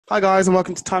Hi guys, and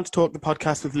welcome to Time to Talk, the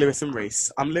podcast with Lewis and Reese.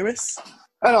 I'm Lewis,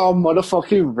 Hello,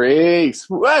 motherfucking Reese.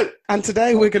 Whoa! and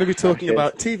today we're going to be talking Okay.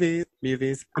 about TV,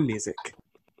 movies, and music.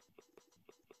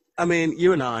 I mean,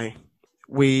 you and I,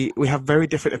 we have very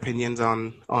different opinions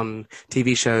on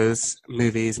TV shows,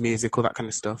 movies, music, all that kind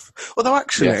of stuff. Although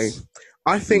actually, Yes.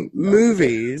 I think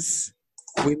movies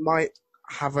we might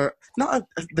have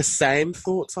the same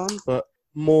thoughts on, but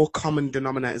more common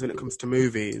denominators when it comes to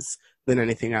movies than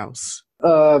anything else.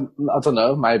 I don't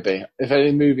know, maybe. If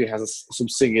any movie has some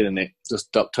singing in it,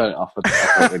 just turn it off.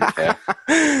 I don't really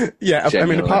care. Yeah, I mean,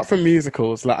 Genuinely. apart from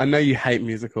musicals, like I know you hate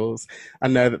musicals. I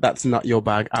know that that's not your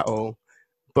bag at all.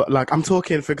 But like, I'm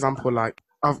talking, for example, like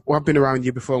I've been around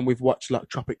you before, and we've watched like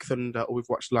Tropic Thunder, or we've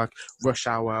watched like Rush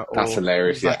Hour, or That's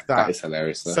hilarious, things like that. That is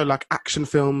hilarious. So like action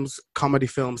films, comedy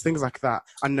films, things like that.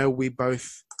 I know we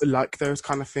both like those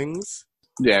kind of things.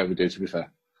 Yeah, we do, to be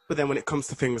fair. But then when it comes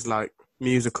to things like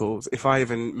musicals, if I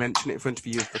even mention it in front of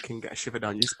you, you fucking get a shiver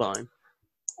down your spine.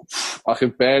 I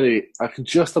can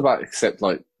just about accept,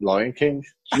 like, Lion King.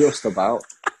 Just about.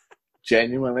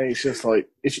 Genuinely, it's just like,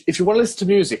 if you want to listen to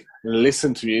music,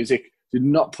 listen to music. Do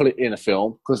not put it in a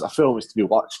film, because a film is to be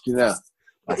watched, you know.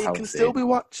 But That's it how can it's still in. be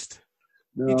watched.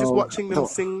 No, You're just watching I them don't-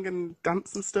 sing and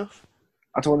dance and stuff.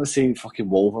 I don't want to see fucking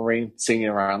Wolverine singing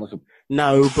around like a...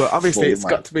 No, but obviously Full it's man.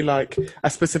 got to be like a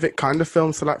specific kind of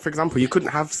film. So, like, for example, you couldn't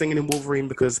have singing in Wolverine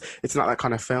because it's not that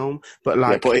kind of film. But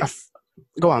like, but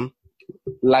go on.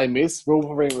 Les Mis,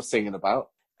 Wolverine was singing about.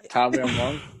 Tell me I'm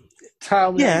wrong.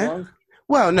 Tell me Yeah. I'm wrong.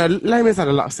 Well, no, Les Mis had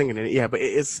a lot of singing in it. Yeah, but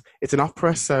it's an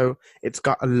opera, so it's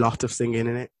got a lot of singing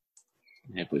in it.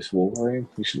 Yeah, but it's Wolverine.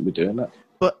 You shouldn't be doing that.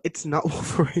 But it's not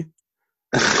Wolverine.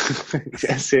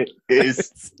 Yes, it is.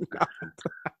 It's not.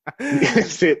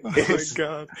 Yes, it Oh is. my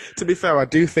god. To be fair, I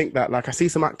do think that, like, I see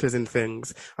some actors in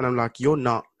things, and I'm like, you're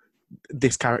not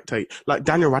this character. Like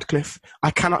Daniel Radcliffe,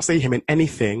 I cannot see him in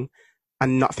anything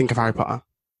and not think of Harry Potter.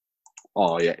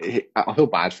 Oh, yeah. I feel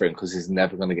bad for him because he's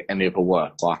never going to get any other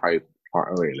work by Harry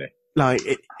Potter, really. Like,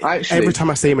 Actually, every time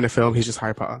I see him in a film, he's just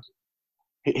Harry Potter.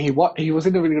 he was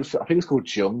in a really good film. I think it's called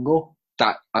Jungle.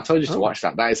 That I told you to Oh. watch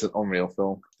that. That is an unreal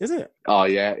film. Is it? Oh,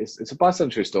 yeah. It's a based on a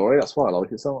true story. That's why I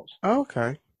like it so much. Oh,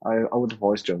 okay. I would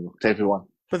voice Jungle to everyone.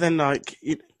 But then, like,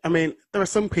 I mean, there are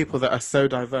some people that are so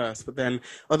diverse, but then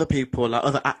other people, like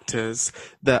other actors,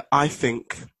 that I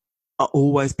think are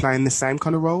always playing the same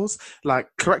kind of roles. Like,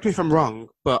 correct me if I'm wrong,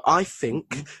 but I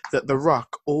think that The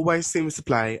Rock always seems to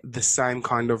play the same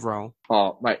kind of role.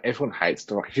 Oh, mate, everyone hates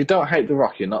The Rock. If you don't hate The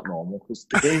Rock, you're not normal, because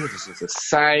the game is just the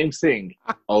same thing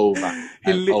over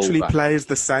He and literally over. plays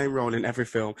the same role in every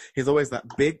film. He's always that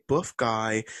big buff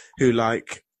guy who,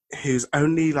 like, whose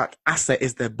only, like, asset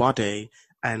is their body.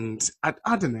 And I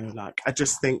don't know, like, I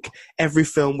just think every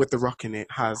film with The Rock in it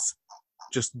has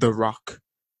just The Rock.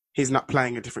 He's not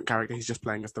playing a different character, he's just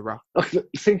playing as The Rock. Look,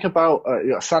 think about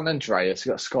you got San Andreas,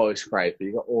 you got Skyscraper,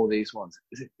 you got all these ones.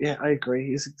 Yeah, I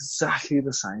agree. It's exactly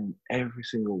the same, every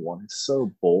single one. It's so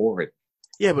boring.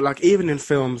 Yeah, but, like, even in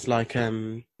films like,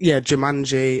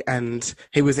 Jumanji, and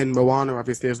he was in Moana,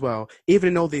 obviously, as well. Even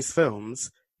in all these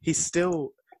films, he's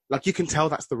still... Like, you can tell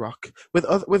that's The Rock.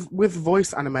 With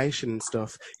voice animation and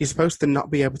stuff, you're supposed to not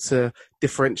be able to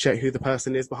differentiate who the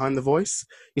person is behind the voice.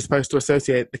 You're supposed to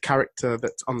associate the character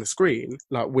that's on the screen,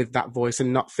 like, with that voice,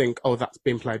 and not think, oh, that's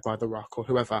been played by The Rock or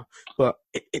whoever. But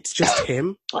it's just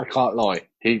him. I can't lie.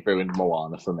 He ruined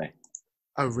Moana for me.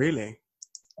 Oh, really?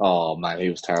 Oh, man, he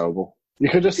was terrible. You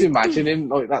could just imagine him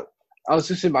like that. I was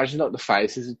just imagining like the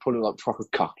faces he's putting like proper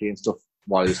cocky and stuff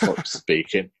while he's like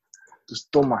speaking.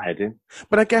 Just done my head in.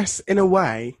 But I guess, in a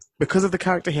way, because of the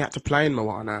character he had to play in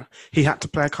Moana, he had to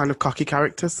play a kind of cocky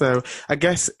character. So I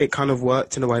guess it kind of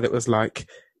worked in a way that was like,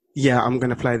 yeah, I'm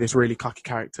going to play this really cocky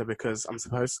character because I'm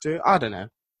supposed to. I don't know.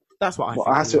 That's what I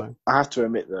Well, think. I have to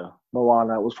admit though,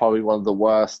 Moana was probably one of the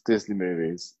worst Disney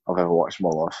movies I've ever watched in my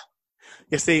life.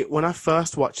 You see, when I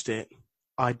first watched it,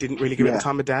 I didn't really give it the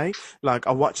time of day. Like,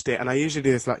 I watched it, and I usually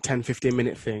do this, like, 10,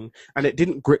 15-minute thing, and it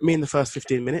didn't grip me in the first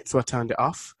 15 minutes, so I turned it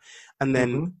off. And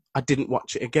then I didn't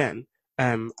watch it again.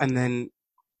 And then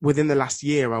within the last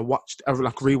year, I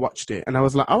rewatched it, and I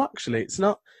was like, oh, actually, it's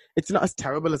not as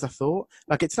terrible as I thought.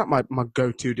 Like, it's not my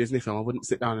go-to Disney film. I wouldn't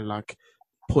sit down and, like,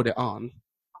 put it on.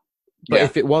 But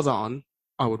if it was on,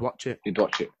 I would watch it. You'd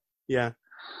watch it. Yeah.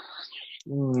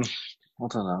 I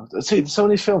don't know. See, there's so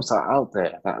many films that are out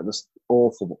there that are just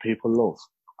awful, but people love.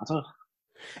 I don't know.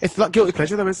 It's like guilty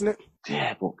pleasure, though, isn't it?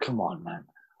 Yeah, but come on, man.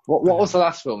 What was the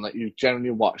last film that you generally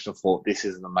watched and thought, this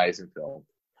is an amazing film?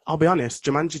 I'll be honest,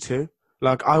 Jumanji 2.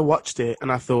 Like, I watched it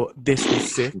and I thought, this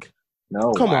was sick.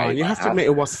 No Come way, on, you have to admit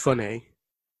it was funny.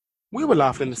 We were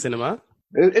laughing in the cinema.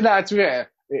 No, to be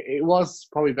fair, It was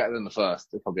probably better than the first,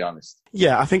 if I'll be honest.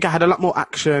 Yeah, I think I had a lot more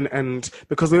action, and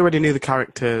because we already knew the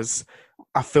characters,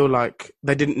 I feel like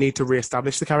they didn't need to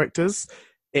re-establish the characters.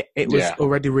 It was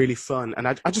already really fun, and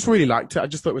I just really liked it. I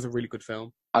just thought it was a really good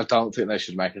film. I don't think they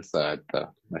should make a third, though.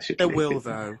 They will,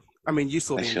 though. I mean, you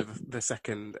saw the end of the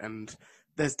second, and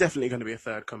there's definitely going to be a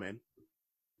third coming.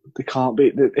 They can't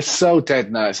be. It's so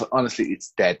dead now. It's like, honestly,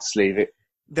 it's dead. Just leave it.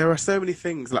 There are so many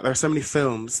things, like there are so many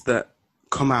films that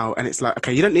come out, and it's like,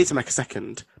 okay, you don't need to make a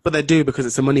second, but they do because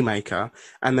it's a moneymaker,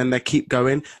 and then they keep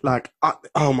going. Like,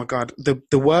 oh my god, the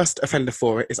worst offender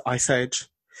for it is Ice Age.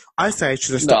 Ice Age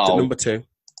should have stopped at number 2.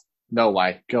 No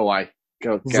way. Go away.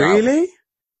 Go. Really? Out.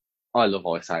 I love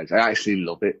Ice Age. I actually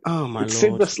love it. Oh my it's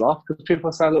lord. Sid the Sloth, because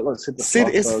people say I look like Sid the Sloth.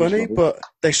 Sid is funny, but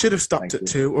they should have stopped at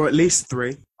 2 or at least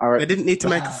 3. They didn't need to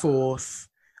make a 4th.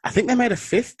 I think they made a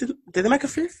 5th. Did they make a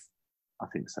 5th? I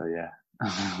think so, yeah.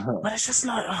 But it's just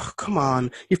like, oh, come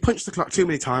on. You've punched the clock too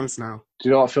many times now. Do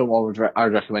you know what film I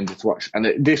would recommend you to watch?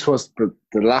 And this was the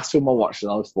last film I watched,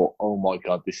 and I thought, oh my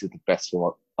god, this is the best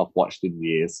film I've watched in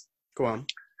years. Go on.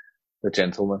 The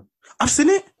Gentleman. I've seen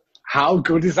it. How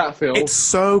good is that film? It's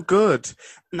so good.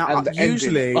 Now,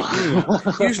 usually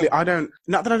I don't,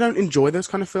 not that I don't enjoy those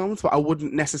kind of films, but I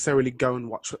wouldn't necessarily go and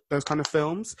watch those kind of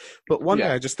films. But one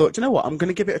day I just thought, you know what, I'm going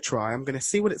to give it a try. I'm going to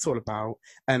see what it's all about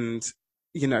and,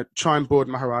 you know, try and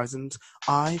broaden my horizons.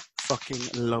 I fucking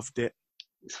loved it.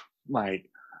 Mate,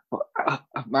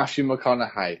 Matthew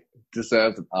McConaughey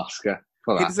deserved an Oscar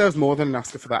for that. He deserves more than an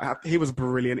Oscar for that. He was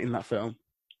brilliant in that film.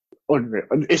 Unreal.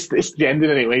 It's the ending,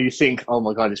 isn't it, where you think, oh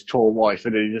my god, his poor wife,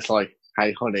 and then you're just like,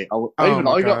 hey, honey.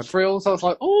 I got thrills. I was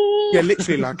like, oh. Yeah,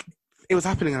 literally, like, it was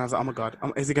happening, and I was like, oh my god,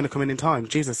 is he going to come in time?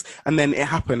 Jesus. And then it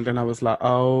happened, and I was like,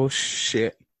 oh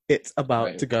shit, it's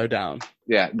about to go down.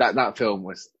 Yeah, that film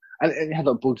was, and it had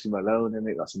like Bugsy Malone in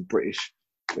it, like some British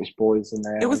boys in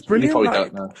there. It was brilliant. You probably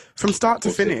don't know. From start to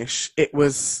finish, it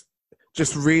was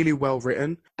just really well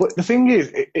written. But the thing is,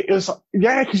 it was,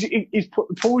 because it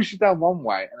pulls you down one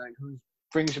way and then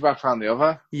brings you back around the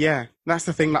other. Yeah, that's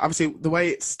the thing. Like, obviously, the way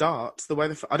it starts,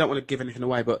 I don't want to give anything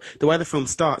away, but the way the film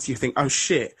starts, you think, oh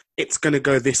shit, it's going to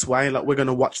go this way. Like, we're going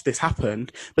to watch this happen.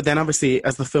 But then obviously,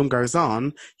 as the film goes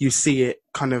on, you see it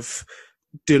kind of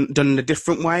done in a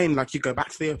different way, and like you go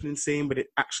back to the opening scene, but it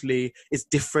actually is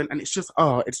different, and it's just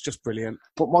brilliant.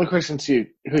 But my question to you,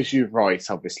 because you write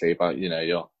obviously about, you know,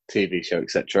 your TV show,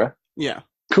 etc. Yeah.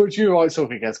 Could you write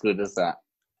something as good as that?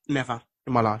 Never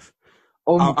in my life.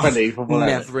 Unbelievable.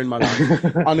 Never in my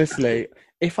life. Honestly,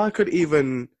 if I could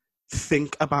even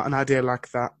think about an idea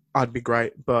like that, I'd be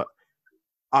great, but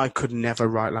I could never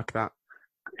write like that.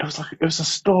 It was a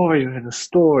story within a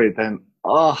story, then,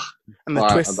 and the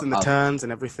twists and the turns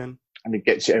and everything. And it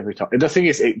gets you every time. And the thing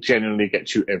is, it genuinely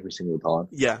gets you every single time.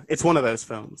 Yeah, it's one of those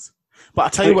films. But I'll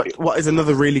tell you what is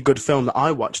another really good film that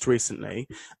I watched recently.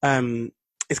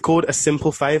 It's called A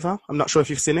Simple Favor. I'm not sure if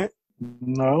you've seen it.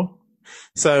 No.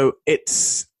 So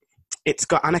it's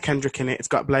got Anna Kendrick in it. It's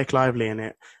got Blake Lively in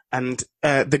it. And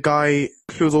the guy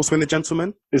who was also in The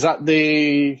Gentleman. Is that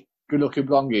the good-looking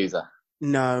blonde geezer?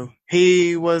 No.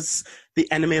 He was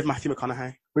the enemy of Matthew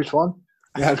McConaughey. Which one?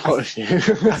 I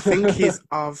think he's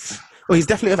he's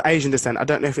definitely of Asian descent. I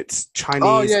don't know if it's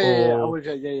Chinese or...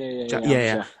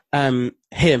 Yeah.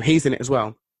 He's in it as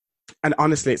well. And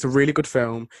honestly, it's a really good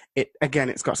film.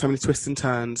 It's got so many twists and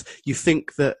turns. You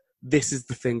think that this is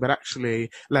the thing, but actually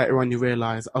later on you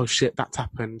realise, oh shit, that's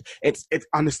happened. It's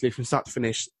honestly, from start to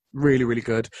finish, really, really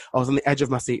good. I was on the edge of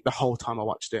my seat the whole time I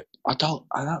watched it. I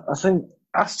think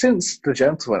since The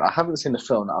Gentleman, I haven't seen a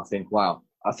film that I think, wow.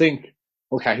 I think,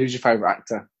 okay, who's your favourite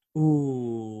actor?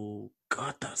 Ooh,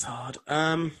 God, that's hard.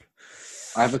 I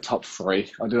have a top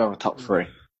 3. I do have a top 3.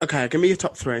 Okay, give me your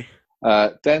top 3.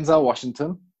 Denzel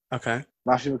Washington. Okay.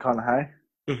 Matthew McConaughey.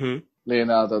 Mm-hmm.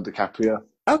 Leonardo DiCaprio.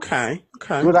 Okay.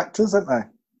 Good actors, aren't they?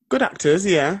 Good actors,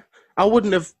 yeah. I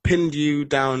wouldn't have pinned you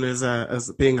down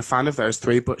as being a fan of those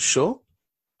 3, but sure.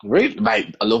 Really?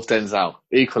 Mate, I love Denzel.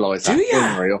 Equalizer. Do you?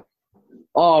 Unreal.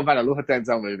 Oh, man, I love a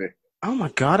Denzel movie. Oh, my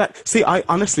God. I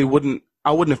honestly wouldn't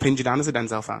have pinned you down as a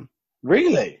Denzel fan.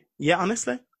 Really? Yeah,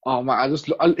 honestly. Oh, man,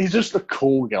 he's just a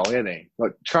cool guy, isn't he?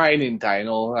 Like, Training Day and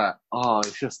all that. Oh,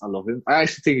 I love him. I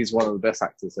actually think he's one of the best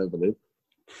actors ever lived.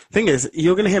 Thing is,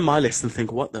 you're going to hear my list and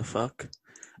think, what the fuck?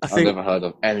 I've never heard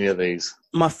of any of these.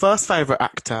 My first favourite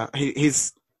actor,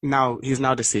 he's now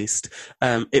deceased.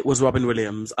 It was Robin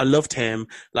Williams. I loved him.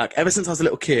 Like, ever since I was a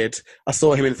little kid, I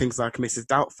saw him in things like Mrs.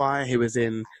 Doubtfire. He was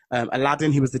in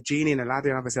Aladdin. He was the genie in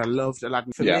Aladdin. Obviously, I loved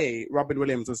Aladdin. For me, Robin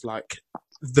Williams was like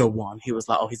the one. He was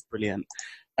like, oh, he's brilliant.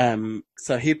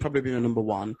 So he'd probably be my number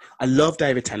one. I love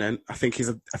David Tennant. I think he's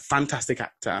a fantastic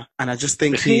actor, and I just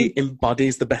think he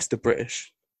embodies the best of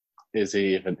British. Is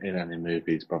he even in any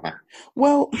movies, brother?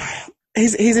 Well,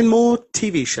 he's in more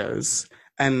TV shows,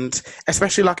 and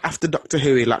especially like after Doctor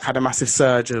Who, he like had a massive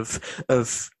surge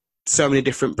of so many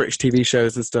different British TV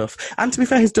shows and stuff. And to be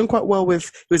fair, he's done quite well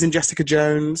with. He was in Jessica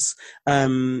Jones.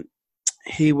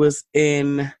 He was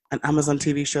in an Amazon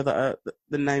TV show that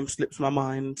the name slips my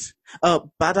mind.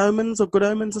 Bad Omens or Good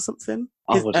Omens or something.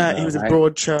 He was in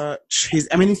Broadchurch. He's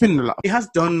been in a lot. He has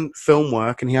done film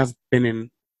work and he has been in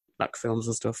like films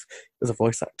and stuff as a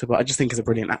voice actor. But I just think he's a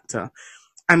brilliant actor.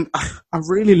 And I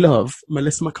really love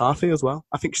Melissa McCarthy as well.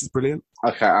 I think she's brilliant.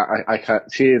 Okay, I can't.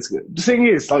 She is good. The thing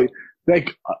is, like,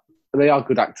 they are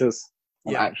good actors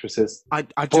and actresses. I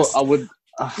would.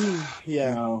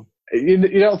 Yeah. No.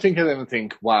 You don't think of them and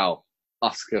think, wow,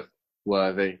 Oscar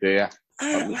worthy, do you?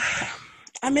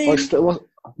 I mean,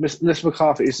 Miss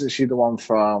McCarthy, isn't she the one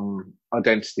from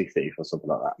Identity Thief or something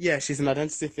like that? Yeah, she's in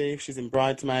Identity Thief. She's in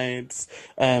Bridesmaids.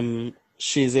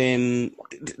 She's in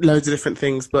loads of different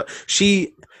things, but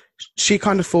she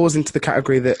kind of falls into the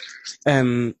category that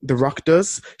The Rock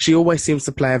does. She always seems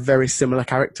to play a very similar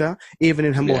character, even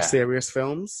in her more serious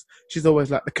films. She's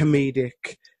always like the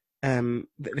comedic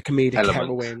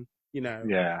heroine, you know.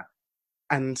 Yeah.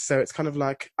 And so it's kind of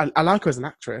like, I like her as an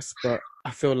actress, but I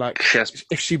feel like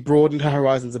if she broadened her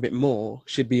horizons a bit more,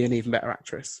 she'd be an even better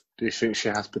actress. Do you think she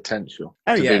has potential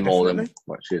to be more than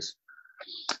what she is?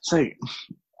 See,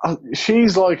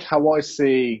 she's like how I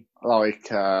see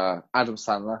like Adam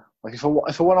Sandler. Like if I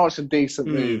want to watch a decent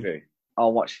movie,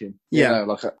 I'll watch him. You know,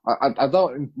 like I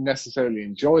don't necessarily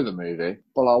enjoy the movie,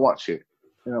 but I'll watch it.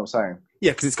 You know what I'm saying?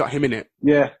 Yeah, because it's got him in it.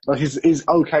 Yeah, like he's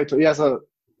okay. He has a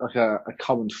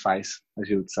common face, as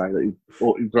you would say, that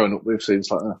you've grown up with. So it's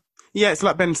like, yeah, it's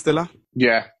like Ben Stiller.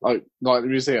 Yeah, like the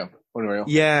museum. Unreal.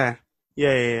 Yeah.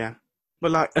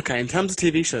 But like, okay, in terms of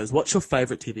TV shows, what's your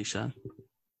favourite TV show?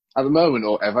 At the moment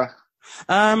or ever?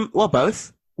 Well,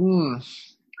 both.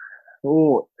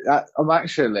 Oh, that's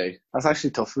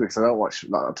actually tough for me because I don't watch a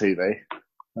lot of TV.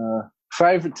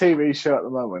 Favourite TV show at the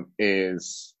moment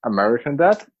is American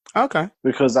Dad. Okay.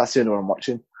 Because that's the only one I'm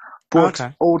watching.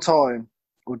 But all time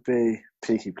would be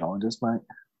Peaky Blinders, mate.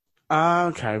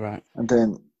 Okay, right. And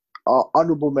then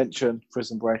honourable mention,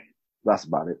 Prison Break. That's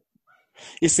about it.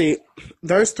 You see,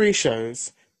 those three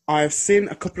shows, I've seen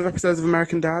a couple of episodes of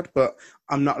American Dad, but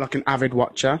I'm not like an avid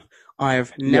watcher.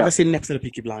 I've never seen an episode of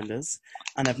Peaky Blinders,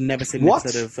 and I've never seen an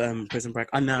episode of Prison Break.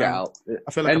 I know. Get out.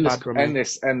 I feel like a bad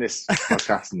brummie. End this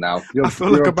podcast now. I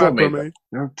feel like a bad brummie.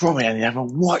 You're a brummie and you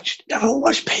haven't watched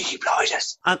Peaky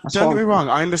Blinders. Don't get me wrong,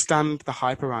 I understand the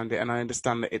hype around it, and I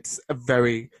understand that it's a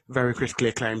very, very critically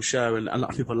acclaimed show, and a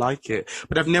lot of people like it.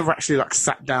 But I've never actually like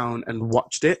sat down and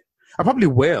watched it. I probably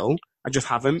will. I just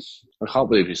haven't. I can't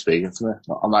believe you're speaking to me.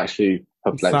 I'm actually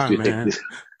perplexed.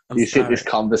 You think this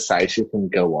conversation can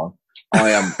go on?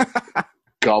 I am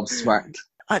gobsmacked.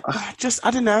 I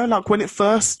don't know, like when it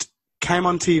first came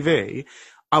on TV,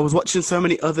 I was watching so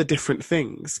many other different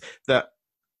things that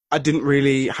I didn't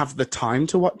really have the time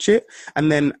to watch it. And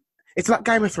then it's like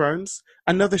Game of Thrones,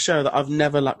 another show that I've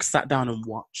never like sat down and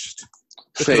watched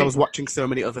because I was watching so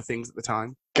many other things at the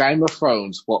time. Game of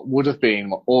Thrones, what would have been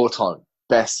my all-time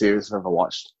best series I've ever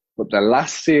watched. But the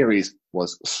last series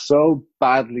was so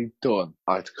badly done,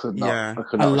 I could not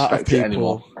respect it anymore. A lot of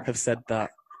people have said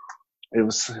that. It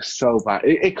was so bad.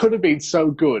 It could have been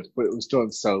so good, but it was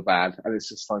done so bad. And it's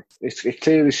just like, it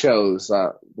clearly shows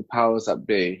that the powers that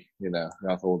be, you know, who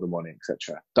have all the money,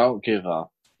 etc., don't give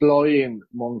up flying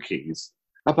monkeys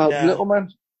about little men.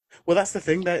 Well, that's the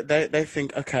thing. They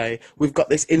think, okay, we've got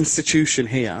this institution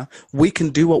here. We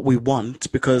can do what we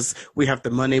want because we have the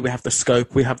money, we have the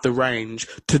scope, we have the range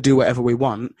to do whatever we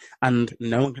want, and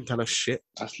no one can tell us shit.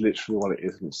 That's literally what it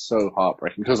is, and it's so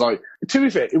heartbreaking. Because, like, to be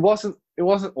fair, it wasn't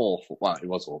awful. Well, it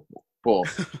was awful,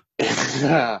 but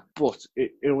but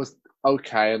it was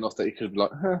okay enough that you could be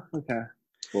like, okay.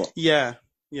 But, yeah.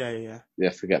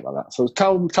 Forget about that. So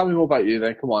tell me more about you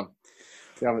then. Come on.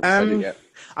 You haven't said it yet.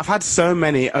 I've had so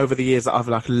many over the years that I've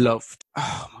like loved.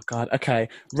 Oh my God. Okay.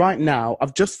 Right now,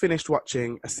 I've just finished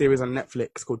watching a series on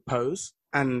Netflix called Pose,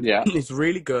 and it's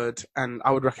really good, and I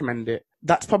would recommend it.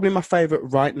 That's probably my favourite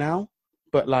right now,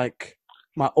 but like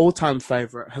my all-time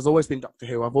favourite has always been Doctor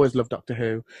Who. I've always loved Doctor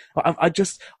Who.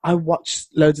 I watch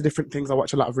loads of different things. I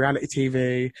watch a lot of reality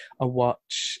TV. I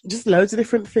watch just loads of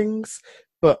different things,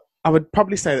 but I would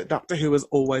probably say that Doctor Who has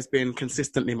always been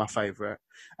consistently my favourite.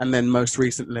 And then most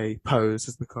recently, Pose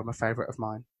has become a favourite of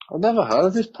mine. I've never heard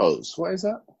of this Pose. What is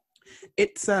that?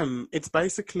 It's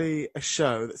basically a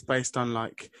show that's based on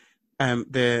like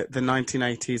the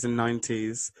 1980s and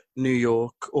 90s New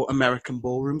York or American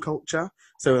ballroom culture.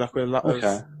 So like with a lot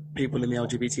of people in the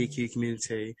LGBTQ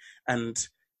community and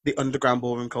the underground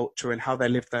ballroom culture and how they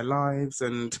live their lives,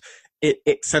 and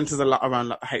it centers a lot around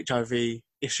like the HIV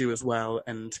issue as well,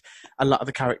 and a lot of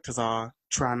the characters are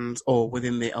trans or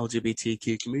within the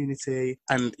LGBTQ community.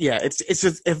 And yeah, it's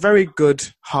just a very good,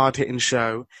 hard-hitting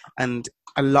show, and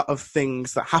a lot of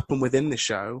things that happen within the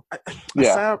show,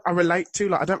 I relate to.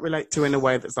 Like, I don't relate to in a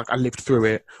way that's like I lived through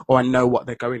it or I know what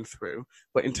they're going through.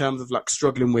 But in terms of like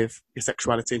struggling with your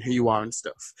sexuality and who you are and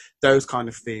stuff, those kind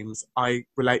of themes I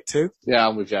relate to. Yeah,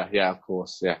 I'm with you. Yeah, of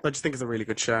course. Yeah. I just think it's a really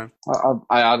good show.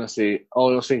 I honestly,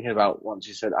 all I was thinking about once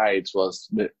you said AIDS was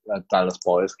the Dallas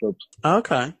Boys Club.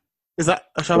 Okay. Is that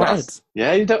a show about AIDS?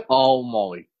 Yeah, you don't. Oh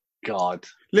my God.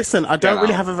 Listen, I don't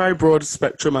really have a very broad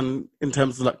spectrum in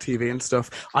terms of like TV and stuff.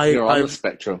 You're on the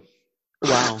spectrum.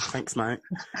 Wow, thanks, mate.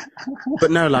 But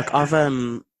no, like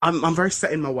I'm very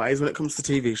set in my ways when it comes to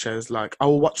TV shows. Like I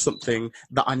will watch something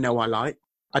that I know I like.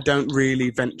 I don't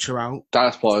really venture out.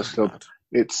 Dallas Boys Club.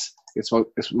 It's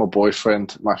my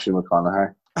boyfriend Matthew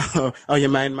McConaughey. Oh, your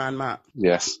main man, Matt.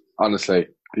 Yes, honestly,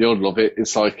 you'll love it.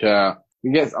 It's like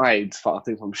you get AIDS, I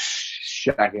think, from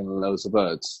shagging loads of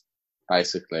birds,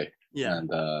 basically. Yeah.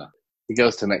 And he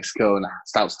goes to Mexico and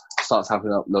starts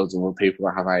having up loads of other people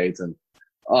that have AIDS, and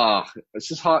it's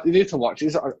just hard. You need to watch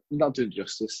it. You're not doing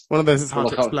justice. One of those is hard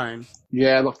to explain.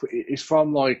 Yeah, look, he's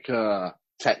from like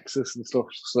Texas and stuff.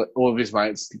 So all of his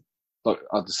mates like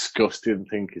are disgusted and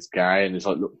think he's gay, and he's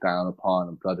like looked down upon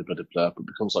and blah blah blah blah. But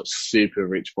becomes like super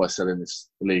rich by selling this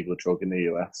illegal drug in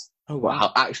the US. Oh wow!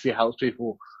 How actually helps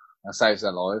people and saves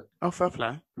their life. Oh, fair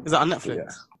play. Is that on Netflix?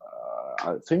 Yeah.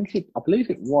 I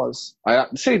believe it was.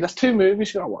 See, that's 2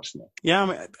 movies you gotta watch now.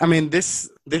 Yeah, I mean this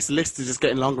list is just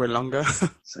getting longer and longer.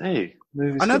 See,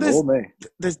 movies. I know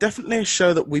there's definitely a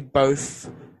show that we both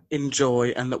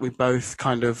enjoy and that we both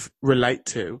kind of relate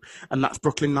to, and that's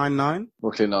Brooklyn Nine-Nine.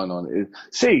 Brooklyn Nine-Nine.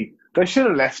 See, they should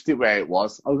have left it where it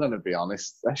was. I'm gonna be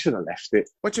honest. They should have left it.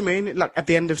 What do you mean? Like at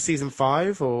the end of season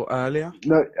 5 or earlier?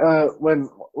 No, when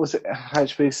was it?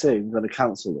 HBC going to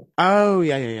cancel it? Oh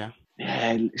yeah.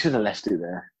 Yeah, should have left it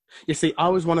there. You see, I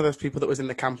was one of those people that was in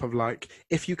the camp of like,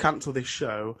 if you cancel this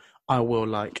show, I will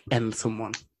like end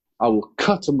someone. I will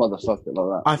cut a motherfucker like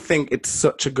that. I think it's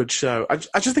such a good show. I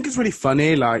just think it's really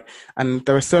funny, like, and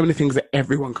there are so many things that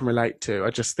everyone can relate to. I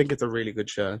just think it's a really good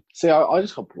show. See, I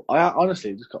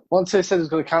honestly just got, once they said it was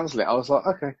going to cancel it, I was like,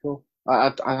 okay, cool.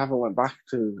 I haven't went back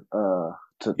to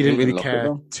you didn't really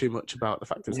care too much about the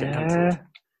fact it was getting cancelled.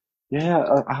 Yeah,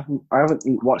 I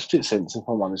haven't watched it since, if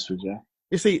I'm honest with you.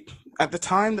 You see, at the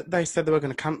time that they said they were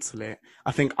going to cancel it,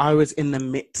 I think I was in the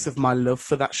midst of my love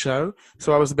for that show.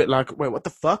 So I was a bit like, wait, what the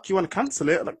fuck? You want to cancel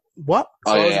it? Like, what?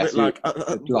 So I was a bit like...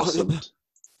 blossomed.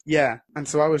 Yeah, and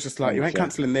so I was just like, you ain't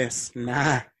cancelling this.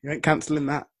 Nah, you ain't cancelling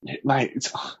that. Mate,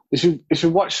 you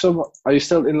should watch some... Are you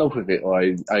still in love with it, or are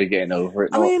you getting over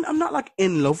it? I mean, I'm not, like,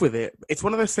 in love with it. It's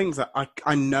one of those things that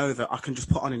I know that I can just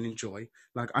put on and enjoy.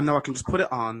 Like, I know I can just put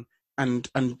it on and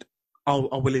I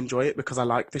will enjoy it because I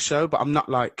like the show, but I'm not,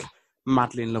 like,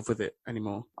 madly in love with it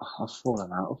anymore. I've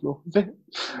fallen out of love with it.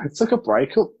 It's like a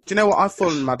breakup. Do you know what I've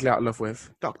fallen madly out of love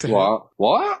with? Doctor Who.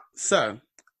 What? So,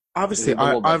 obviously,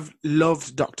 I've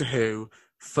loved Doctor Who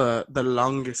for the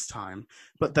longest time,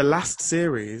 but the last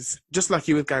series, just like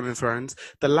you with Game of Thrones,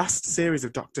 the last series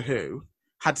of Doctor Who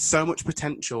had so much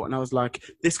potential, and I was like,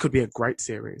 this could be a great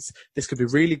series. This could be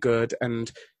really good,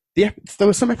 and there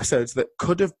were some episodes that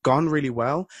could have gone really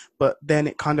well, but then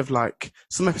it kind of like,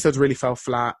 some episodes really fell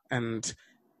flat, and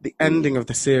the ending of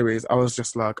the series, I was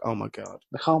just like, oh my God.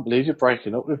 I can't believe you're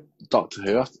breaking up with Doctor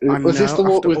Who. Was this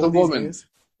with the woman? Years?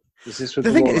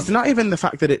 The thing is, it's not even the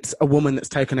fact that it's a woman that's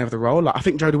taken over the role. Like, I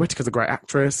think Jodie Whittaker's a great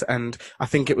actress, and I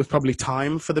think it was probably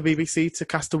time for the BBC to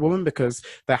cast a woman because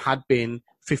there had been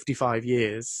 55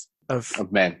 years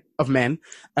of men.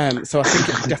 So I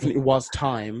think it definitely was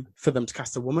time for them to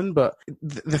cast a woman. But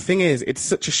the thing is, it's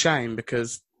such a shame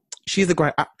because she's a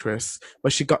great actress,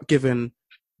 but she got given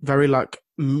very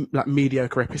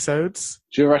mediocre episodes.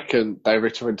 Do you reckon they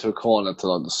ripped her into a corner to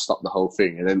like stop the whole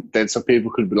thing, and then some people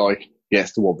could be like, "Yeah,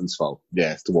 it's the woman's fault.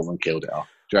 Yeah, it's the woman killed it off."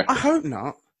 Do you reckon? I hope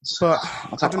not, but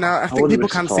I don't know. I think people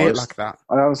can see it like that.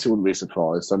 I honestly wouldn't be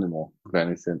surprised anymore with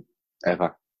anything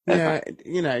ever. Yeah,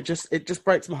 it just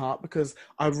breaks my heart because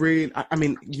I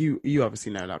mean, you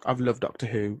obviously know, like, I've loved Doctor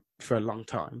Who for a long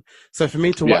time. So for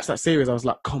me to watch that series, I was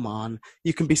like, come on,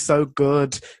 you can be so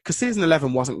good. Because season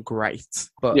 11 wasn't great,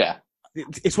 but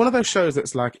it's one of those shows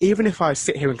that's like, even if I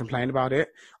sit here and complain about it,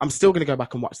 I'm still going to go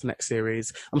back and watch the next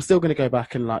series. I'm still going to go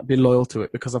back and like be loyal to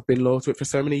it because I've been loyal to it for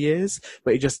so many years.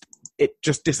 But it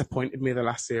just disappointed me, the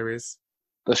last series.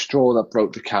 The straw that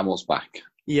broke the camel's back.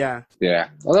 Yeah. Yeah.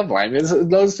 I don't blame you. There's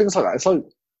loads of things like that. It's like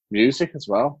music as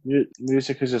well.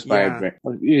 Music has just made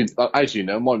me... as you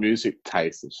know, my music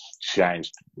taste has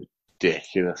changed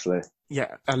ridiculously.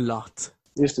 Yeah, a lot.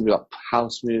 It used to be like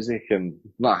house music and...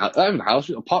 not even house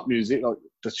music, pop music, like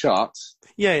the charts.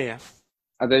 Yeah.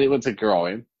 And then it went to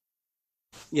grime.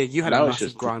 Yeah, you had now a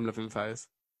massive grime-loving phase.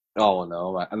 Oh,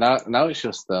 no, man. And now it's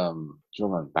just drum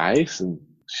and bass and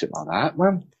shit like that,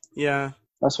 man. Yeah.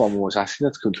 That's what I'm always asking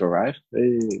her to come to a rave.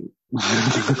 Hey.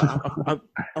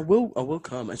 I will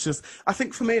come. It's just, I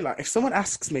think for me, like, if someone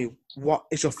asks me what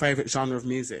is your favourite genre of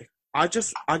music, I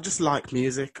just like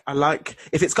music. I like,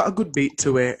 if it's got a good beat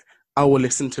to it, I will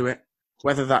listen to it.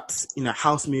 Whether that's,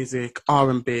 house music,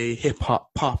 R&B, hip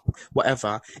hop, pop,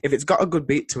 whatever. If it's got a good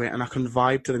beat to it and I can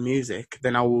vibe to the music,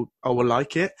 then I will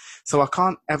like it. So I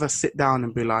can't ever sit down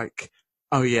and be like,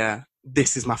 oh yeah,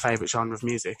 this is my favourite genre of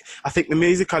music. I think the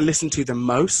music I listen to the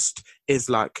most is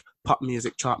like pop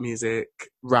music, chart music,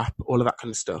 rap, all of that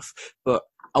kind of stuff. But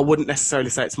I wouldn't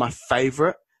necessarily say it's my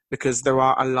favourite, because there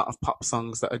are a lot of pop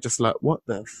songs that are just like, what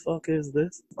the fuck is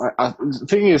this? The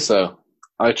thing is, though,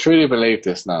 I truly believe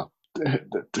this now.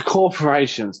 The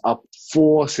corporations are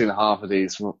forcing half of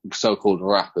these so-called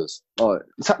rappers. Oh,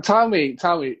 tell me,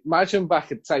 imagine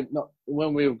back at, say, not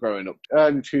when we were growing up,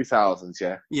 early 2000s,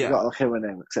 yeah? Yeah. You got like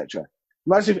Eminem, etc.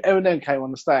 Imagine if Eminem came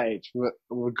on the stage with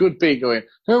a good beat going,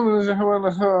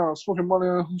 smoking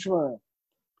money,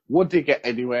 would he get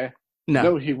anywhere?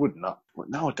 No, he would not. But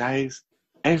nowadays,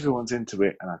 everyone's into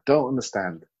it, and I don't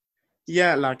understand.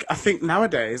 Yeah, like, I think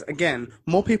nowadays, again,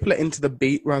 more people are into the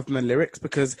beat rather than the lyrics,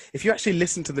 because if you actually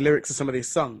listen to the lyrics of some of these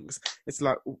songs, it's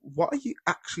like, what are you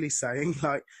actually saying?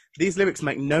 Like, these lyrics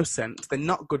make no sense. They're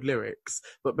not good lyrics,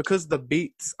 but because the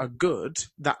beats are good,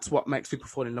 that's what makes people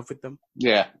fall in love with them.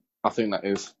 Yeah, I think that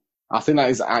is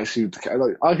actually the case.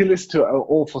 Like, I can listen to an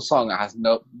awful song that has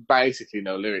basically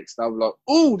no lyrics, and I'm like,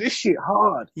 oh, this shit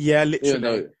hard. Yeah,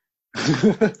 literally.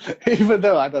 Even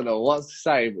though I don't know what to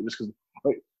say, but just because,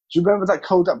 like, do you remember that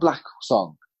Kodak Black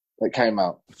song that came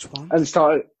out? Which one? And it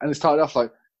started off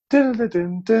like dun dun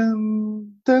dun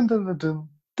dun dun dun dun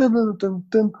dun dun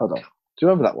dun. Hold on. Do you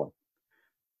remember that one?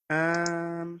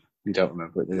 You don't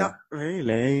remember it, do you? Not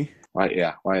really. Right,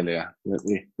 yeah.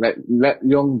 Let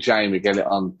young Jamie get it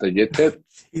on the YouTube.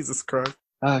 Jesus Christ.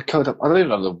 Kodak. I don't even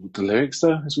know the lyrics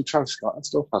though. It's with Travis Scott and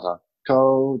stuff. I don't know.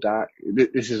 Kodak.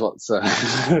 This is what's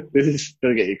this is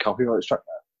gonna get you copyright struck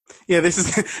now. Yeah, this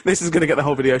is going to get the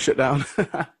whole video shut down.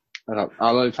 I'll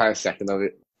only play a second of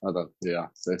it. Hold on. Yeah,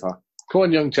 so far. Come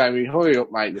on, young Jamie. Hurry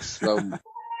up, mate. You're slow.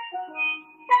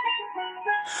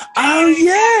 Oh,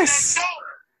 yes!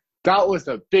 That was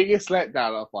the biggest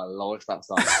letdown of my life, that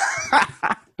song.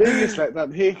 Biggest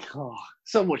letdown. Here,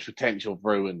 so much potential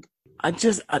ruined.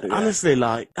 Honestly,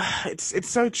 like, it's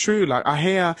so true. Like,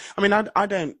 I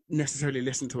don't necessarily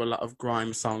listen to a lot of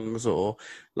grime songs or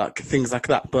like things like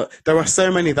that, but there are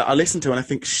so many that I listen to and I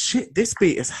think, shit, this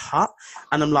beat is hot.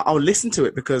 And I'm like, I'll listen to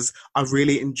it because I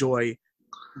really enjoy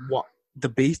what the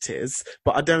beat is,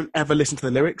 but I don't ever listen to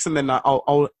the lyrics. And then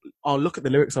I'll look at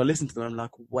the lyrics, I'll listen to them. I'm like,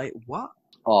 wait, what?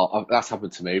 Oh, that's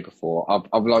happened to me before.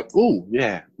 I'll be like, oh,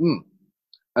 yeah. And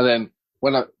then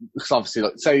because obviously,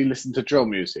 like, say you listen to drill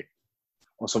music,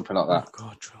 or something like that. Oh,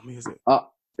 God, drill music.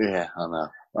 Yeah, I know.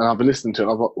 And I'll be listening to it,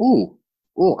 and I'm like, ooh.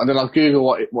 And then I'll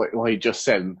Google what he just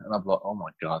said, and I'm like, oh,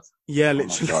 my God. Yeah,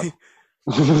 literally.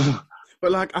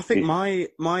 But, like, I think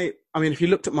if you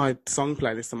looked at my song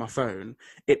playlist on my phone,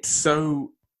 it's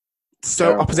so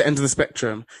terrible. Opposite end of the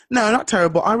spectrum. No, not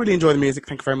terrible. I really enjoy the music.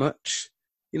 Thank you very much.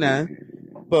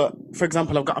 But for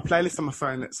example, I've got a playlist on my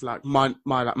phone that's like my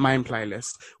like main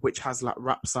playlist, which has like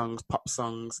rap songs, pop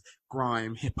songs,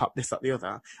 grime, hip hop, this, that, the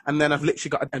other. And then I've literally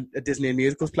got a Disney and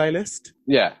musicals playlist.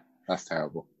 Yeah, that's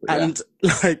terrible. And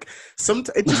like,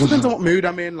 it just depends on what mood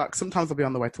I'm in. Like sometimes I'll be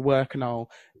on the way to work and I'll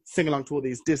sing along to all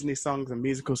these Disney songs and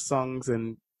musical songs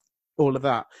and all of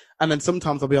that. And then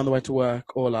sometimes I'll be on the way to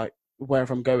work or like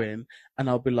wherever I'm going, and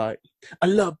I'll be like, I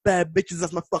love bad bitches,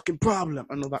 that's my fucking problem,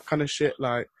 and all that kind of shit.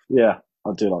 Like, yeah,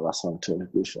 I do like that song too, to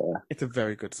be fair. It's a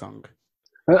very good song.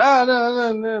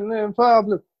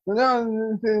 Problem.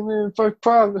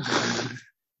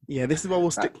 Yeah, this is why we'll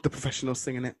stick to the professionals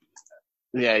singing it.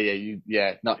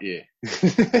 Yeah, not you.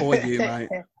 Or you, mate.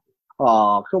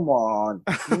 Oh, come on.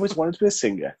 I always wanted to be a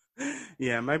singer.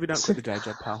 Yeah, maybe don't quit the day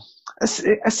job, pal. A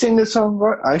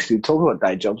singer-songwriter. I actually talk about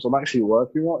day jobs. I'm actually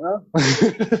working right now.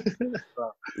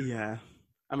 Yeah.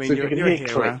 I mean, so you're a hero.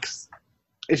 Clicks,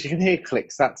 if you can hear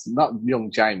clicks, that's not young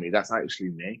Jamie. That's actually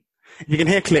me. If you can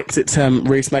hear clicks, it's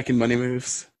Reese making money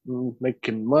moves.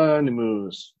 Making money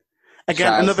moves.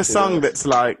 Again, another song that's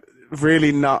like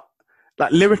really not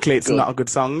like lyrically, it's not a good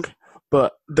song,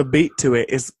 but the beat to it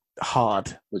is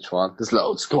hard. Which one? There's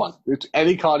loads. Go on.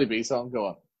 Any Cardi B song. Go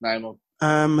on. Name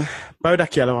them.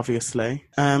 Bodak Yellow, obviously.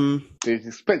 This is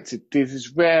expensive. This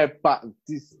is rare, but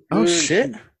this. Oh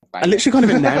shit! I literally can't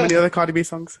even name any other Cardi B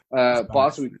songs.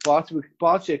 Bartier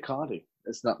Cardi.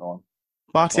 It's not the one.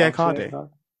 Bartier Cardi.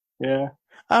 Yeah.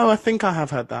 Oh, I think I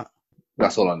have heard that.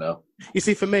 That's all I know. You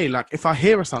see, for me, like if I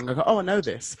hear a song, I go, "Oh, I know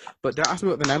this," but don't ask me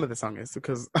what the name of the song is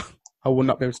because I will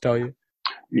not be able to tell you.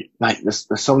 Mate, there's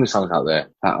so many songs out there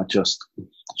that are just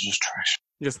trash.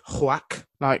 Just whack.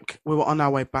 Like we were on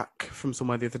our way back from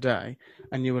somewhere the other day,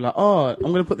 and you were like, "Oh,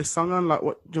 I'm gonna put this song on. Like,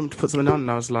 what? Do you want me to put something on?"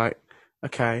 And I was like,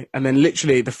 "Okay." And then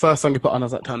literally the first song you put on, I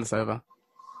was like, "Turn this over.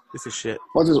 This is shit."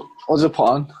 What does it put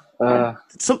on?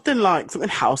 Something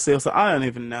housey or something. I don't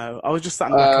even know. I was just sat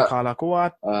in the back of the car like,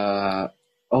 what?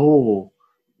 Oh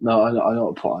no, I know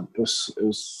what it put on. It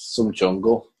was some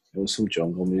jungle. It was some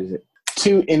jungle music.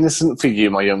 Too innocent for you,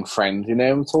 my young friend. You know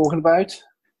what I'm talking about?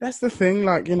 That's the thing.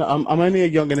 Like, you know, I'm only a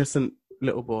young innocent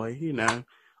little boy. You know,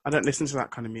 I don't listen to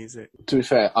that kind of music. To be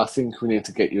fair, I think we need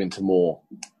to get you into more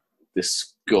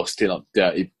disgusting, like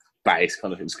dirty bass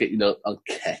kind of thing. Just get you on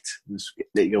Ket. Just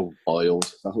get you go wild.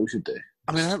 That's what we should do.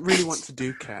 I mean, I don't really want to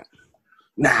do Ket.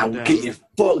 Now, get you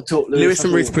fucked up, Lewis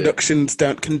and Reese Productions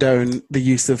don't condone the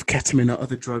use of ketamine or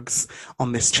other drugs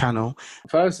on this channel.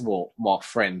 First of all, my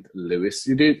friend Lewis,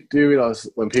 you do realise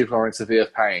when people are in severe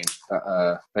pain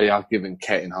that they are given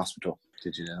Ket in hospital?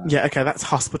 Did you know that? Yeah, okay, that's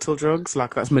hospital drugs.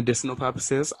 Like, that's medicinal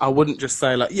purposes. I wouldn't just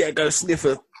say, like, yeah, go sniff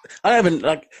it. I haven't,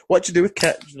 like, what do you do with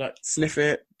Ket? Do you, like, sniff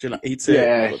it? Do you, like, eat it?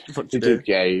 Yeah, what do you do?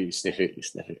 Yeah, you sniff it.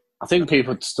 I think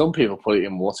some people put it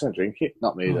in water and drink it.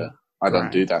 Not me, though. I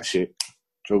don't do that shit.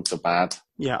 Drugs are bad.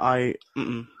 Yeah, I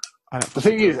don't. The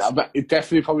thing is, it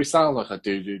definitely probably sounds like I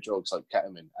do drugs like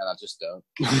ketamine, and I just don't.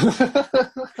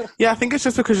 Yeah, I think it's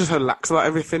just because you're so lax about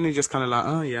everything. You're just kind of like,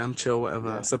 oh yeah, I'm chill, whatever.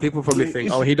 Yeah. So people probably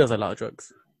think, oh, he does a lot of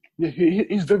drugs. Yeah,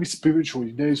 he's very spiritual.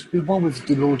 You know, he's one with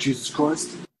the Lord Jesus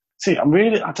Christ. See, I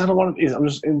don't know what it is. I'm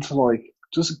just into like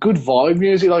just good vibe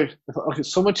music, like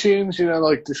summer tunes. You know,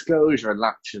 like Disclosure and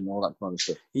Latch and all that kind of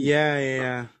stuff.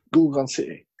 Yeah. Gorgon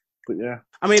City. But yeah.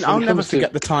 I mean, I'll never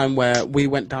forget the time where we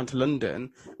went down to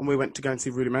London and we went to go and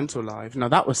see Rudimental live. Now,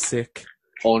 that was sick.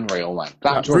 Unreal,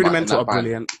 man. Rudimental are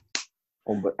brilliant.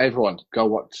 But everyone, go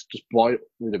watch. Just buy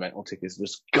Rudimental tickets.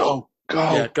 Just go.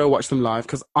 Yeah, go watch them live.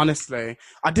 Because honestly,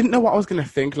 I didn't know what I was going to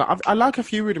think. Like, I like a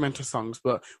few Rudimental songs,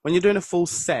 but when you're doing a full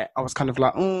set, I was kind of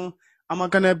like, am I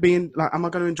going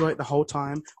to enjoy it the whole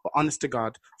time? But honest to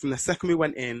God, from the second we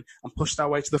went in and pushed our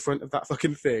way to the front of that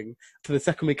fucking thing, to the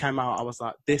second we came out, I was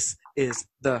like, this is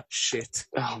the shit.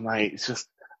 Oh, mate, it's just,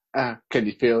 can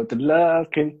you feel the love?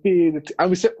 Can you feel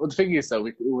and the thing is, though,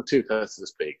 we were too close to the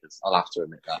speakers. I'll have to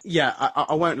admit that. Yeah,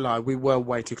 I won't lie. We were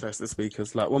way too close to the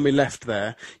speakers. Like, when we left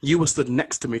there, you were stood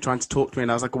next to me trying to talk to me,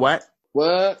 and I was like, what?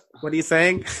 What? What are you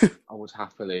saying? I'd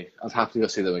happily go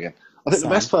see them again. I think the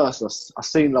best person I've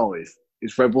seen live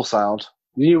is Rebel Sound.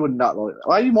 You would not like.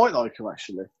 Well, you might like him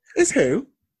actually. Is who?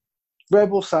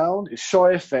 Rebel Sound is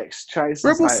Shy FX, Chase.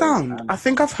 Rebel Sound. I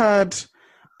think I've heard.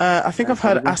 I've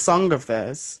heard a song of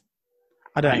theirs.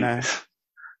 I don't know.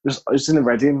 I was in the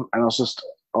Reading and I was just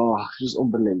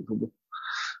unbelievable.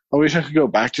 I wish I could go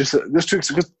back just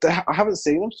because I haven't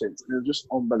seen them since. They're just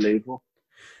unbelievable.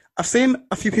 I've seen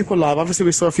a few people live. Obviously,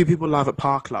 we saw a few people live at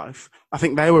Park Life. I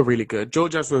think they were really good.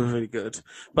 Georgia's were really good.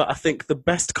 But I think the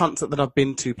best concert that I've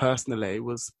been to personally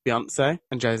was Beyonce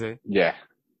and Jay-Z. Yeah.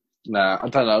 Nah, I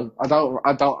don't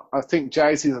know. I think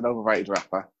Jay-Z's an overrated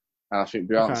rapper. And I think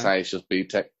Beyonce is just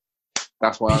B-Tech.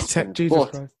 That's why B-Tech, Jesus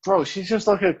Christ. Bro, she's just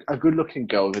like a good-looking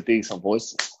girl with a decent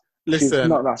voice. Listen, she's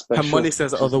not that special. Her money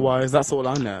says otherwise. That's all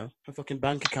I know. Her fucking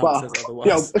bank account says otherwise.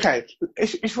 Yeah, okay.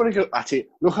 If you want to go at it,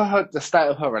 look at the state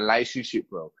of her relationship,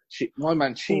 bro. My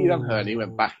man cheated on her and he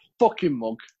went back. Fucking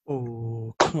mug.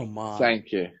 Oh, come on.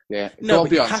 Thank you. Yeah. No,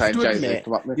 but you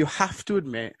have to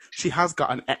admit, she has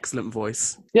got an excellent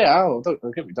voice. Yeah, don't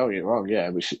get me wrong. Yeah,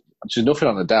 but she's nothing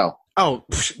on Adele. Oh,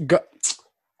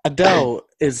 Adele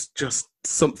is just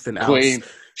something else. Queen.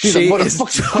 She's a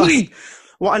motherfucking queen.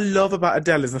 What I love about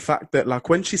Adele is the fact that, like,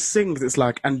 when she sings, it's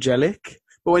like angelic.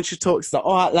 But when she talks, it's like,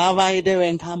 oh, love, how you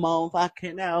doing? Come on,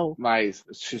 fucking hell. Mate,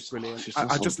 she's brilliant.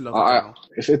 I just love Adele.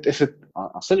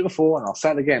 I've said it before and I'll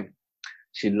say it again.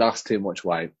 She lost too much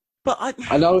weight. But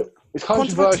I know it's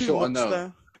controversial, I know.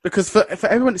 Though. Because for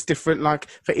everyone, it's different. Like,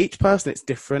 for each person, it's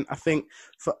different. I think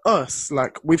for us,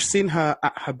 like, we've seen her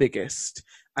at her biggest.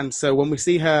 And so when we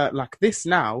see her like this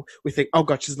now, we think, oh,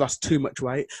 God, she's lost too much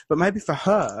weight. But maybe for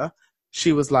her,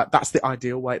 she was like, that's the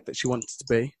ideal weight that she wanted to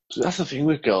be. So that's the thing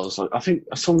with girls. Like, I think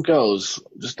some girls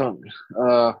just don't.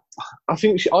 I thought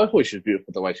she was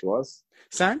beautiful the way she was.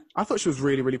 Same. I thought she was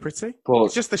really, really pretty. But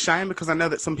it's just a shame because I know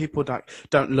that some people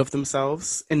don't love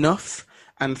themselves enough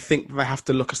and think they have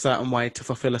to look a certain way to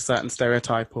fulfill a certain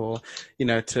stereotype or, you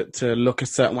know, to look a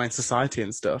certain way in society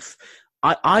and stuff.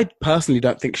 I personally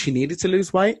don't think she needed to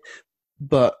lose weight.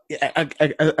 But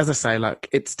as I say, like,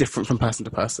 it's different from person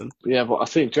to person. Yeah, but I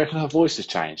think, do you reckon her voice has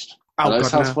changed? Oh, I know God, it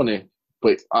sounds no. funny,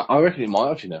 but I reckon it might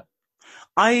have, you know.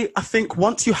 I think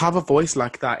once you have a voice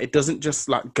like that, it doesn't just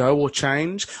like go or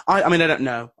change. I mean, I don't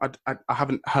know. I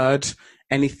haven't heard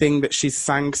anything that she's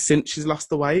sang since she's lost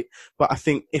the weight. But I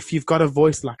think if you've got a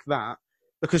voice like that,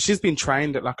 because she's been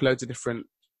trained at like loads of different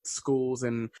schools,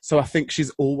 and so I think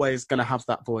she's always going to have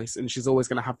that voice, and she's always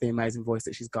going to have the amazing voice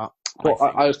that she's got. But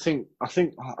I always think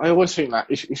that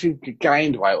if you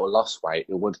gained weight or lost weight,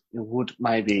 it would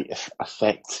maybe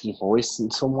affect your voice in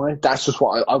some way. That's just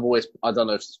what I've always. I don't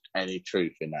know if there's any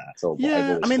truth in that at all.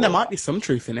 Yeah, I mean, there might be some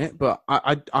truth in it, but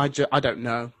I don't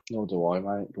know. Nor do I,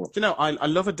 mate. But... You know, I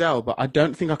love Adele, but I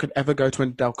don't think I could ever go to an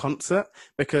Adele concert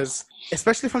because,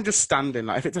 especially if I'm just standing,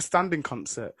 like if it's a standing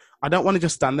concert, I don't want to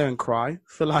just stand there and cry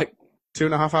for like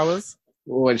 2.5 hours.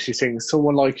 When she sings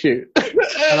 "Someone Like You,"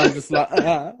 and I'm just like,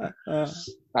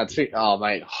 I think, oh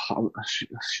mate,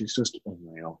 she's just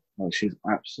unreal. Like, she's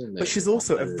absolutely. But she's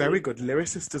also a very good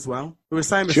lyricist as well. We were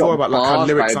saying before about like how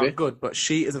lyrics aren't good, but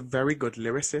she is a very good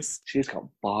lyricist. She's got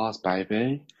bars,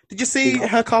 baby. Did you see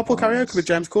her carpool karaoke with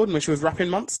James Corden when she was rapping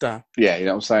Monster? Yeah, you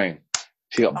know what I'm saying.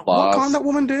 She got bars. What can't that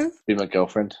woman do? Be my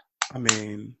girlfriend. I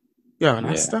mean, you haven't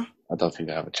asked her. I don't think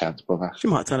they have a chance, brother. She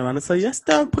might turn around and say, "Yes,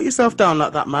 don't put yourself down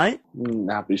like that, mate."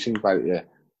 Nah, but you think about it, yeah.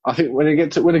 I think when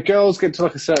the girls get to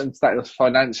like a certain status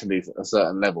financially at a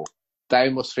certain level, they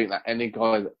must think that any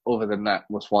guy other than that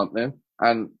must want them.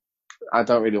 And I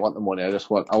don't really want the money.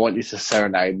 I want you to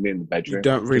serenade me in the bedroom. You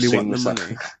don't really want the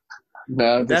money.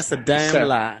 No, that's a damn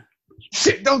lie.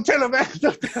 Shit! Don't tell him, man.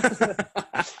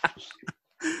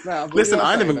 No, listen,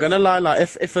 I ain't even gonna lie. Like,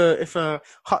 if a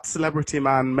hot celebrity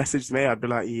man messaged me, I'd be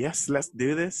like, yes, let's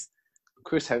do this.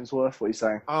 Chris Hemsworth, what are you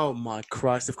saying? Oh my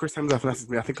Christ! If Chris Hemsworth messaged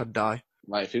me, I think I'd die.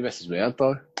 Mate, if he messaged me, I'd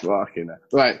die. Fucking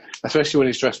right, especially when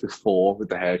he's dressed with Thor with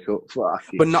the haircut.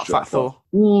 Fucking but not Fat Thor.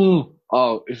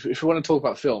 Oh, if you want to talk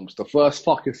about films, the first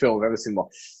fucking film I've ever seen in my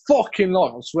fucking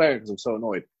life, I'm swearing because I'm so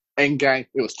annoyed. Endgame,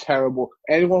 it was terrible.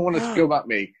 Anyone wanted to go at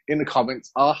me in the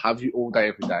comments, I'll have you all day,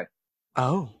 every day.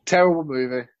 Oh. Terrible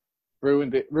movie.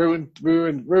 Ruined it. Ruined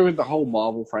the whole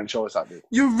Marvel franchise, that did.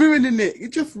 You're ruining it. You're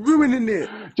just ruining it.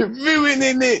 You're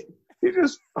ruining it. You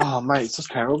just... Oh, mate, it's just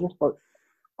terrible. Like,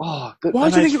 why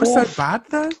do you think it was so bad,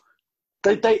 though?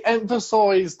 They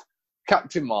emphasised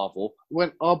Captain Marvel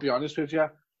when, I'll be honest with you,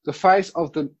 the face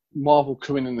of the Marvel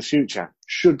coming in the future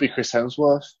should be Chris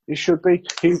Hemsworth. He should be.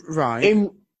 Right.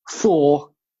 In Thor,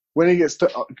 when he gets to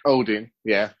Odin,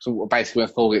 so basically when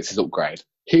Thor gets his upgrade,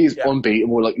 he's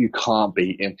unbeatable. Like, you can't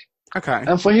beat him. Okay.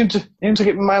 And for him to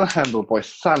get manhandled by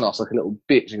Thanos like a little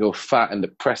bitch and go fat and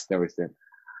depressed and everything.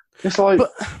 It's like...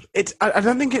 But I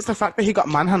don't think it's the fact that he got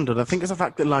manhandled. I think it's the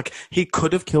fact that, like, he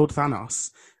could have killed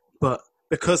Thanos, but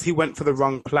because he went for the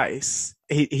wrong place,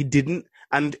 he didn't.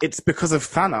 And it's because of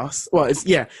Thanos. Well, it's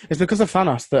because of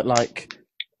Thanos that, like,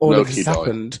 all of this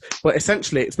happened. But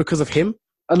essentially, it's because of him.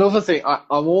 Another thing,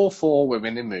 I'm all for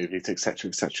women in movies,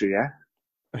 etc., yeah?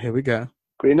 Here we go.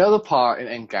 But you know the part in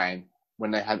Endgame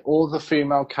when they had all the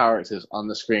female characters on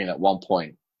the screen at one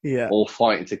point, all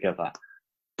fighting together?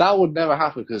 That would never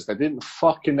happen because they didn't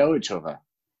fucking know each other.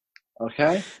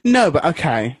 Okay? No, but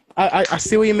okay. I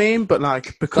see what you mean, but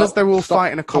like, because they're all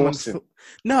fighting a common...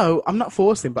 No, I'm not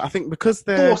forcing, but I think because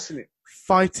they're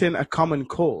fighting a common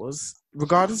cause,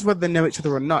 regardless of whether they know each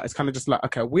other or not, it's kind of just like,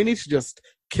 okay, we need to just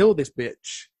kill this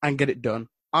bitch and get it done.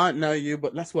 I don't know you,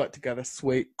 but let's work together.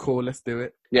 Sweet, cool, let's do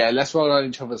it. Yeah, let's roll on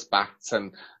each other's backs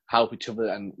and help each other,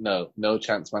 and no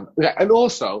chance, man. Yeah, and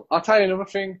also, I'll tell you another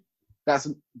thing that's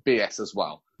BS as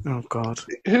well. Oh, God.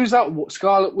 Who's that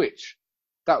Scarlet Witch?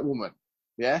 That woman,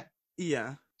 yeah?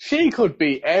 Yeah. She could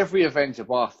be every Avenger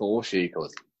bar Thor, she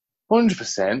could.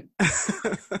 100%.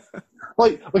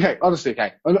 Like, okay, honestly,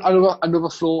 okay. Another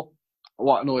flaw,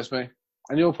 what annoys me,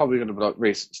 and you're probably going to be like,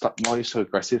 Reece, stop, why are you so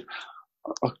aggressive?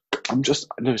 You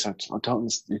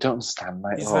don't understand,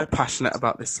 mate. He's very passionate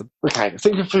about this. Okay,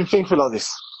 think of it like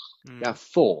this. You have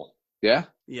Thor, yeah?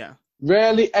 Yeah.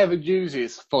 Rarely ever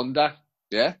uses thunder,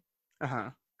 yeah? Uh-huh.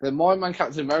 Then my man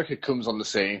Captain America comes on the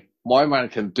scene. My man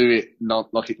can do it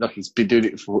not like he's been doing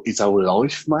it for his whole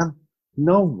life, man.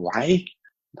 No way.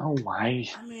 No way.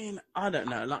 I mean, I don't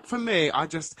know. Like, for me,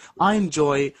 I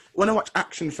enjoy, when I watch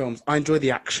action films, I enjoy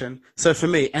the action. So for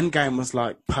me, Endgame was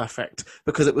like perfect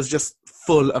because it was just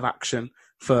full of action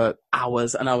for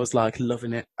hours and I was like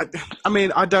loving it. I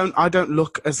mean, I don't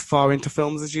look as far into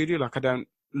films as you do. Like, I don't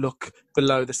look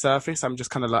below the surface. I'm just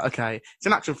kind of like, okay, it's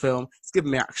an action film. It's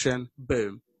giving me action.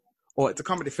 Boom. Or it's a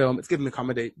comedy film. It's giving me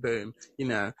comedy. Boom. You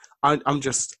know, I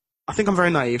think I'm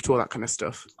very naive to all that kind of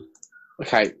stuff.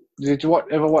 Okay, did you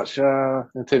ever watch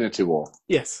Infinity War?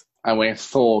 Yes. And when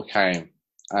Thor came,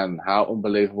 and how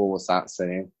unbelievable was that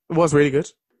scene? It was really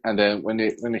good. And then when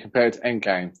you compare it to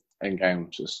Endgame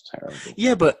was just terrible.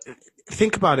 Yeah, but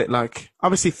think about it. Like,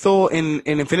 obviously, Thor in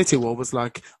Infinity War was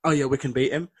like, oh yeah, we can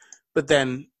beat him. But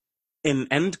then in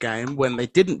Endgame, when they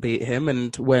didn't beat him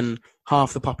and when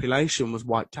half the population was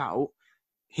wiped out,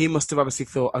 he must have obviously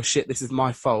thought, oh shit, this is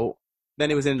my fault. Then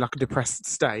he was in like a depressed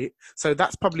state. So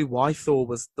that's probably why Thor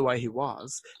was the way he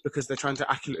was, because they're trying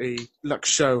to accurately like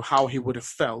show how he would have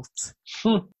felt.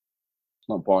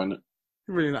 Not buying it.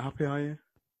 You're really not happy, are you?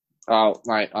 Oh,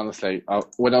 mate, honestly,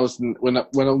 when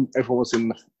everyone was in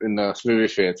the movie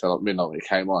theatre like midnight when it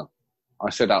came on, I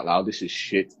said out loud, "This is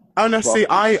shit." Oh no! See,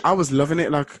 I was loving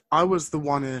it. Like, I was the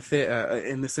one in the theatre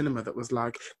in the cinema that was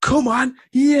like, "Come on,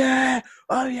 yeah,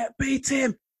 oh yeah, beat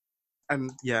him." And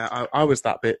yeah, I was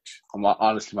that bitch. I'm like,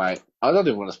 honestly, mate, I don't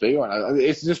even want to speak right now.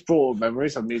 It's just brought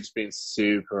memories of me just being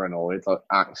super annoyed, like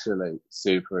actually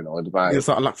super annoyed about it. It's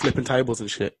like flipping tables and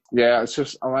shit. Yeah, it's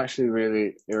just, I'm actually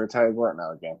really irritated right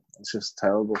now again. It's just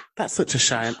terrible. That's such a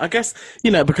shame. I guess,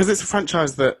 you know, because it's a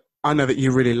franchise that I know that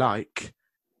you really like.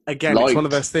 Again, It's one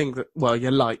of those things that, well,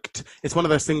 you liked. It's one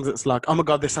of those things that's like, oh my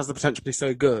God, this has the potential to be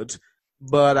so good.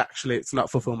 But actually, it's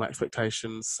not fulfilling my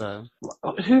expectations, so...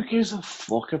 Who gives a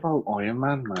fuck about Iron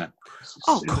Man, man?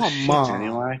 Oh, come on.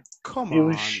 Anyway. Come on. He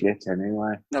was shit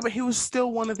anyway. No, but he was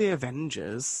still one of the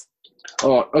Avengers.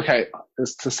 Oh, okay.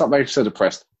 To stop making so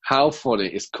depressed, how funny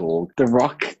is called The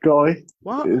Rock guy?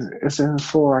 What? Is in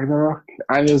Thor Ragnarok.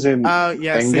 And he's in Oh,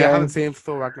 yeah, Endgame. see, I haven't seen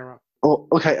Thor Ragnarok. Oh,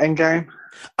 okay, Endgame.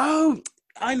 Oh,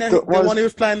 I know. The one who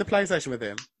was playing the PlayStation with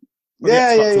him.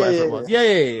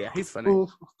 Yeah. He's funny. Oh,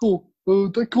 cool.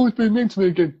 That guy's being mean to me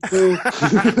again.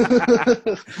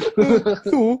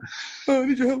 I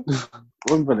need your help.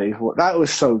 Unbelievable. That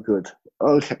was so good.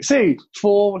 Okay. See,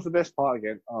 4 was the best part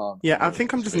again. Oh, yeah, I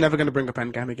think I'm just never going to bring up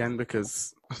Endgame again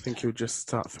because I think he'll just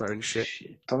start throwing shit.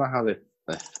 Don't know how the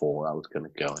 4 I was going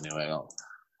to go anyway.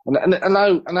 And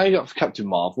now you got Captain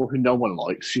Marvel, who no one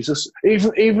likes. She's just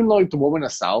even like the woman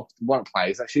herself, the one that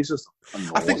plays that, she's just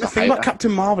annoying. I think the thing about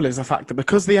Captain Marvel is the fact that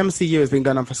because the MCU has been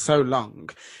going on for so long,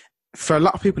 for a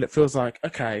lot of people, it feels like,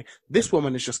 okay, this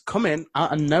woman has just come in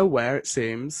out of nowhere, it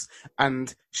seems,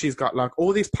 and she's got like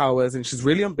all these powers and she's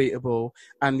really unbeatable.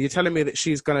 And you're telling me that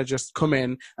she's going to just come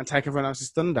in and take everyone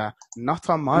else's thunder? Not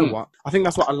on my watch. I think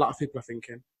that's what a lot of people are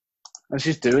thinking. And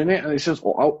she's doing it, and it's just,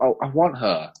 I want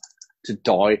her to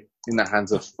die in the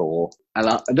hands of Thor,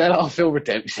 and then I'll feel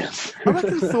redemption. I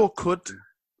reckon Thor could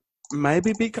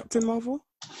maybe beat Captain Marvel.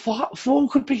 Thor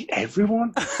could beat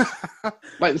everyone.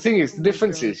 Like, the thing is, the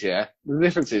difference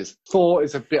is Thor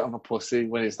is a bit of a pussy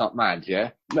when he's not mad.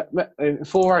 Yeah, in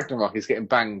Thor Ragnarok, he's getting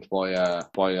banged by the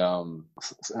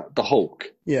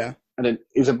Hulk. Yeah, and then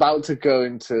he's about to go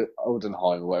into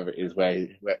Odenheim, or whatever it is, where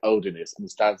Odin is, and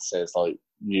his dad says, like,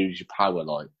 use your power,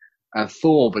 like, and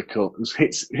Thor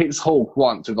hits Hulk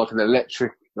once with like an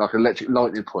electric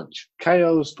lightning punch,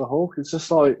 KOs the Hulk. It's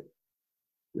just like,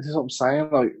 this is what I'm saying.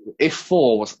 Like, if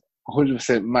Thor was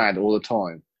 100% mad all the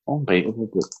time, unbeatable.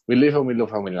 But we live and we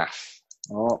love and we laugh.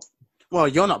 Oh. Well,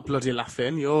 you're not bloody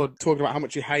laughing. You're talking about how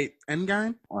much you hate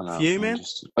Endgame. I know. Fuming.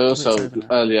 I also,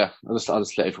 earlier, I'll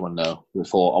just let everyone know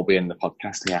before I'll be in the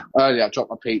podcast. Yeah. Earlier, I dropped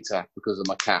my pizza because of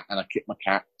my cat, and I kicked my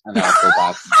cat, and now I feel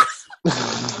bad.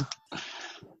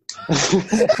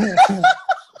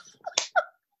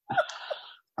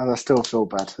 And I still feel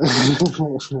bad.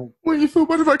 Well, you feel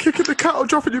bad about kicking the cat or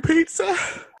dropping your pizza?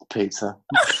 Pizza.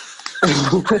 I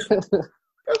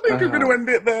think I'm going to end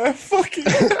it there. Fuck it.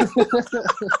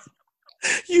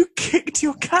 You kicked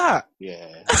your cat?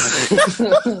 Yeah.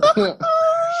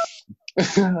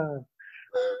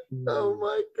 Oh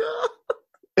my God.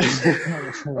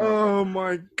 Oh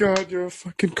my God, you're a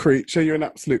fucking creature. You're an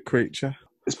absolute creature.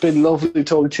 It's been lovely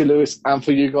talking to you, Lewis, and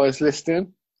for you guys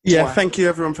listening. Yeah, thank you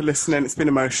everyone for listening. It's been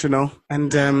emotional.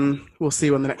 And we'll see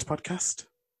you on the next podcast.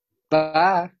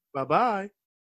 Bye. Bye-bye.